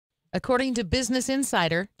According to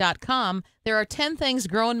BusinessInsider.com, there are 10 things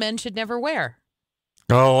grown men should never wear.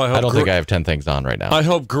 Oh, I don't think I have 10 things on right now. I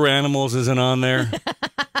hope Garanimals isn't on there.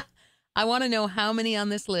 I want to know how many on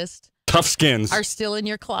this list Tough skins are still in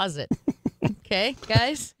your closet. Okay,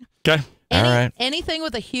 guys? Okay. All right. Anything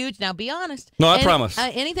with a huge, now be honest. No, I promise.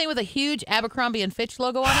 Anything with a huge Abercrombie and Fitch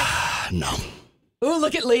logo on it? No. Oh,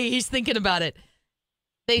 look at Lee. He's thinking about it.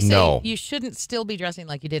 They say you shouldn't still be dressing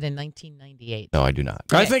like you did in 1998. No, I do not.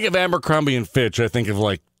 Okay. I think of Abercrombie and Fitch. I think of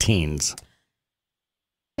like teens.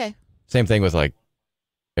 Okay. Same thing with like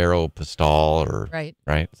Aeropostale or right.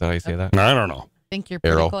 Is that how you say that? I don't know. I think you're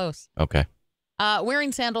pretty close. Okay.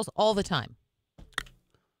 Wearing sandals all the time.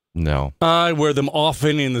 No. I wear them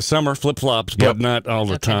often in the summer, flip-flops, but not all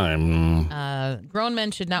the time. Grown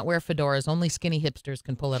men should not wear fedoras. Only skinny hipsters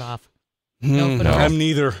can pull it off. No fedoras. I'm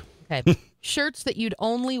neither. Okay. Shirts that you'd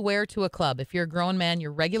only wear to a club. If you're a grown man,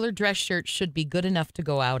 your regular dress shirt should be good enough to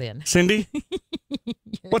go out in. Cindy?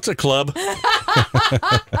 What's a club?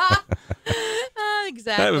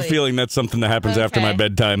 Exactly. I have a feeling that's something that happens after my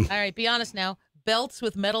bedtime. All right, be honest now. Belts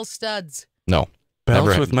with metal studs. No.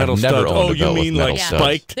 Belts with metal studs. Oh, you mean like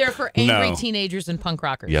spiked? They're for angry teenagers and punk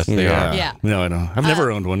rockers. Yes, they are. Yeah. No, I don't. I've never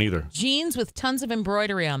owned one either. Jeans with tons of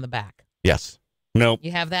embroidery on the back. Yes. Nope.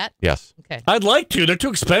 You have that? Yes. Okay. I'd like to. They're too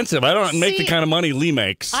expensive. I don't make the kind of money Lee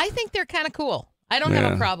makes. I think they're kind of cool. I don't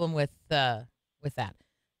have a problem with that.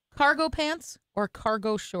 Cargo pants or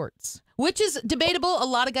cargo shorts, which is debatable. A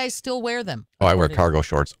lot of guys still wear them. Oh, I wear cargo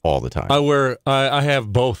shorts all the time. I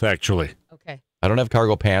have both, actually. Okay. I don't have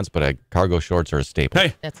cargo pants, but cargo shorts are a staple.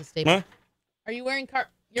 Hey. That's a staple. Huh? Are you wearing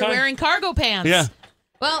You're wearing cargo pants. Yeah.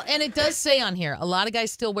 Well, and it does say on here, a lot of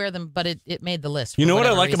guys still wear them, but it made the list. You know what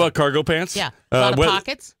I like about cargo pants? Yeah. A lot of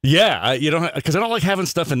pockets. Yeah. Because I don't like having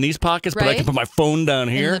stuff in these pockets, but I can put my phone down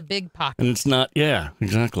here. In the big pocket. And it's not,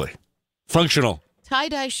 exactly. Functional.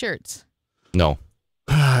 Tie-dye shirts. No.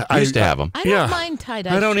 I used to have them. I don't mind tie-dye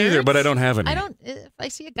shirts. I don't either, but I don't have any. If I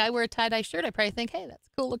see a guy wear a tie-dye shirt, I probably think, hey, that's a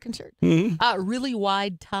cool-looking shirt. Mm-hmm. Really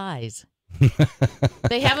wide ties.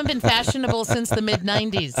 They haven't been fashionable since the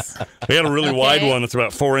mid-90s. They had a really wide one that's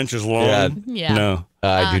about 4 inches long. Yeah. No.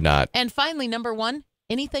 I do not. And finally, number one,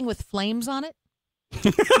 anything with flames on it.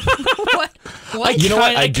 What? You know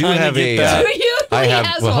what? I do have a. I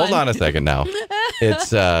have. Well, hold on a second now.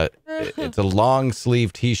 It's a long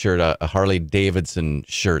sleeve T-shirt, a Harley Davidson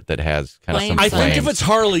shirt that has kind of some flames. I think if it's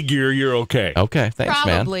Harley gear, you're okay. Okay, thanks,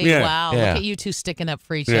 Probably. man. Wow. Look at you two sticking up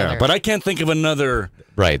for each other. Yeah, but I can't think of another.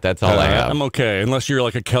 Right, that's all I have. I'm okay, unless you're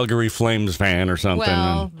like a Calgary Flames fan or something.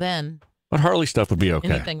 Well, then. But Harley stuff would be okay.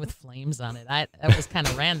 Anything with flames on it. That was kind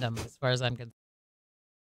of random as far as I'm concerned.